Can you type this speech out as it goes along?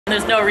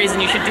There's no reason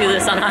you should do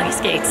this on hockey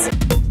skates.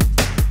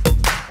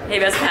 Hey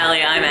Best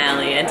Pally, I'm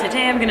Allie, and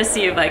today I'm gonna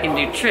see if I can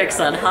do tricks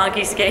on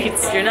hockey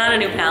skates. If you're not a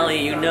new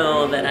Pally, you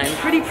know that I'm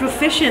pretty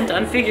proficient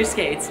on figure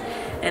skates,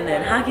 and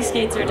then hockey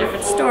skates are a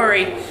different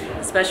story,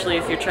 especially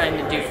if you're trying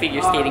to do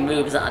figure skating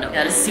moves on them.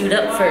 Gotta suit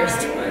up first.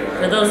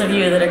 For those of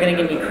you that are gonna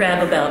give me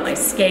crap about my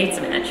skates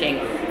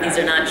matching, these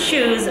are not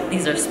shoes,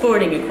 these are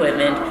sporting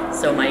equipment,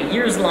 so my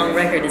years-long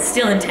record is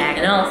still intact,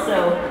 and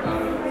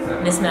also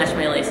mismatched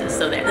my laces,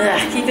 so there.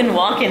 Ugh, even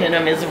walking in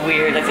them is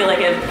weird. I feel like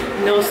I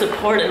have no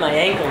support in my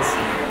ankles.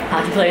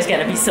 Hockey players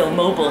gotta be so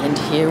mobile. And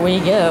here we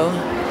go.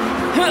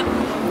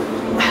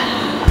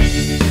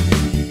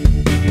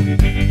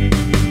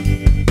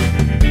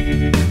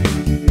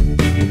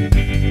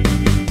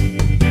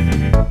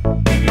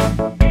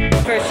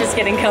 First, just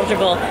getting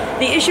comfortable.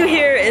 The issue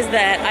here is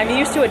that I'm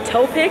used to a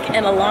toe pick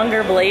and a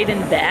longer blade in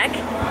back.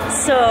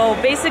 So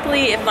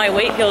basically, if my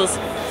weight goes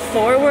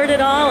forward at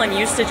all, I'm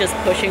used to just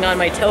pushing on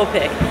my toe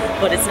pick,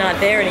 but it's not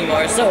there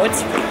anymore. So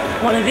it's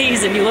one of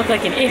these and you look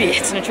like an idiot.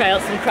 I'm gonna try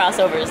out some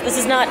crossovers. This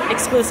is not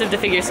exclusive to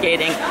figure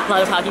skating. A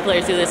lot of hockey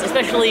players do this,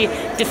 especially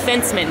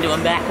defensemen do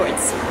them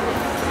backwards.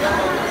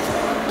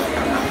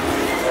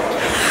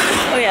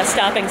 Oh yeah,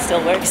 stopping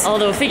still works.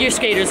 Although figure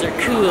skaters are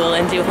cool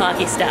and do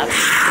hockey stops.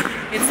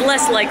 It's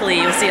less likely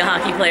you'll see a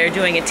hockey player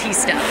doing a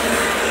T-stop.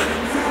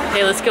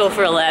 Okay, let's go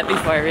for a lap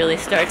before I really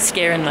start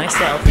scaring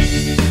myself.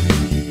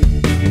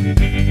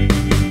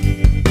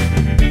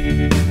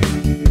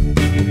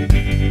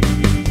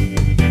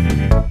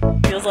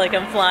 Feels like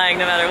I'm flying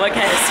no matter what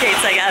kind of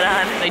skates I got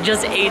on. I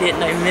just ate it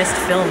and I missed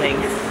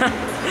filming.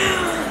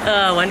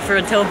 Went for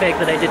a toe pick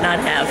that I did not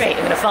have. Great,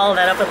 I'm gonna follow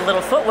that up with a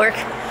little footwork,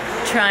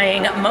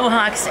 trying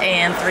mohawks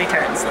and 3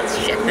 turns. Let's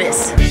check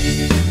this.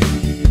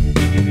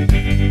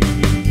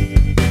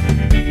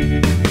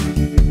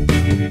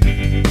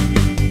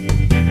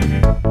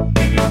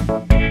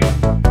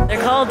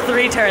 They're called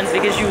 3 turns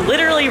because you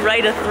literally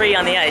write a 3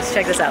 on the ice.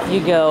 Check this out. You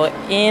go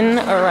in,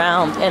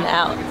 around, and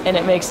out, and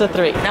it makes a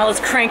 3. Now let's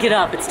crank it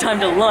up. It's time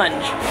to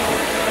lunge.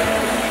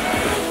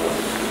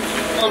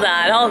 Hold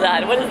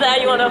on. What is that?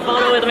 You want a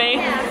photo with me?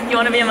 You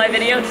want to be in my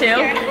video too?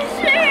 Sure.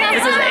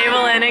 This is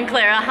Evelyn and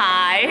Clara.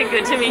 Hi.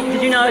 Good to meet you.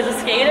 Did you know I was a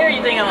skater?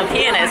 You think I'm a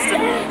pianist?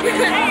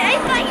 I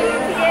thought you were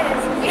a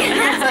pianist.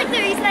 That's like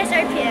the reason I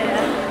started piano.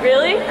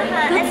 Really?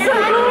 And so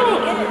cool.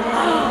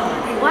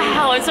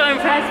 Wow, I'm so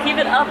impressed. Keep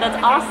it up. That's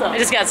awesome. I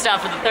just got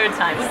stopped for the 3rd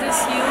time. Is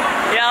this you?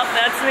 Yep,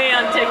 that's me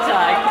on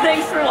TikTok.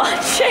 Thanks for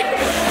watching.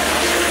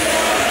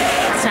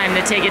 It's time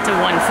to take it to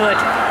 1 foot.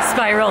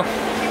 Spiral.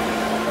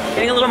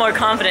 Getting a little more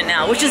confident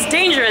now, which is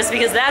dangerous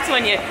because that's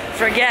when you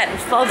forget and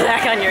fall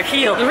back on your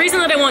heel. The reason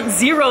that I want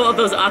 0 of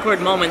those awkward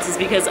moments is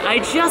because I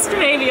just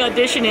may be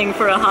auditioning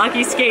for a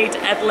hockey skate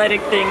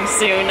athletic thing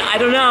soon. I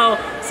don't know.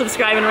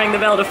 Subscribe and ring the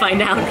bell to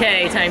find out.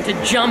 Okay, time to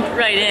jump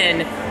right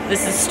in.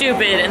 This is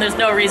stupid and there's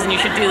no reason you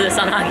should do this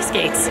on hockey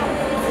skates.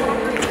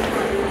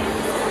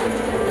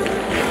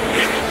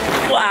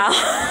 Wow.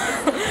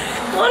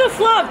 What a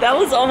flop. That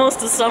was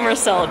almost a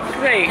somersault.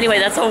 Great. Anyway,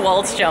 that's a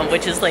waltz jump,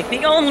 which is like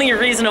the only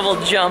reasonable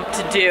jump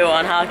to do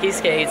on hockey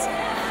skates.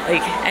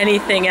 Like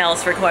anything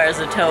else requires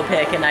a toe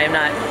pick and I'm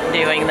not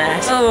doing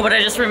that. Oh, but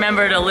I just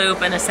remembered a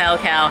loop and a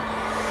salchow.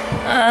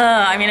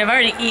 I mean, I've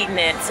already eaten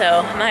it,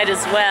 so might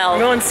as well. I'm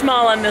going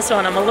small on this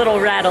one. I'm a little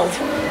rattled.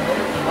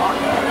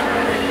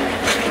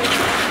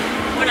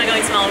 We're not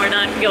going small, we're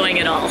not going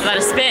at all. About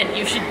a spin.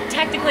 You should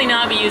technically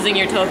not be using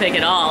your toe pick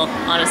at all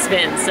on a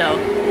spin, so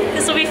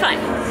this will be fine.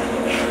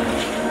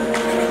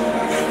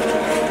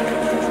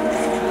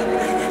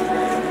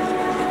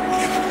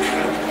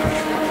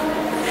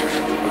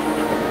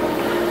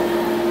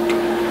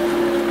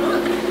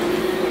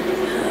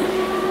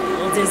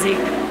 Dizzy.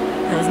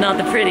 That was not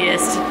the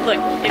prettiest. Look,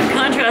 in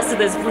contrast to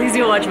this, please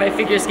go watch my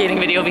figure skating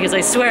video because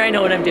I swear I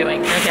know what I'm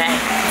doing. Okay,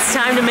 it's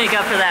time to make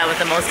up for that with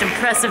the most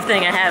impressive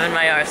thing I have in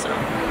my arsenal.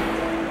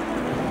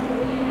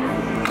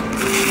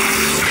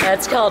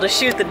 That's called a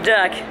shoot the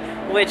duck,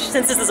 which,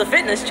 since this is a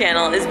fitness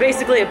channel, is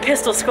basically a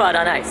pistol squat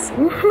on ice.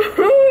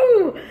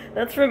 Woohoo!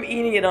 That's from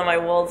eating it on my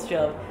waltz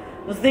jump.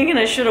 I was thinking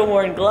I should have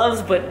worn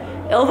gloves, but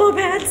elbow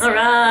pads?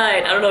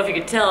 Alright, I don't know if you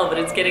can tell, but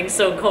it's getting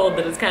so cold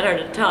that it's kind of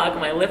hard to talk.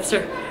 My lips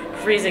are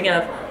freezing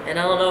up, and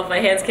I don't know if my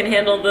hands can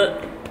handle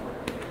the...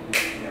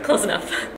 Close enough.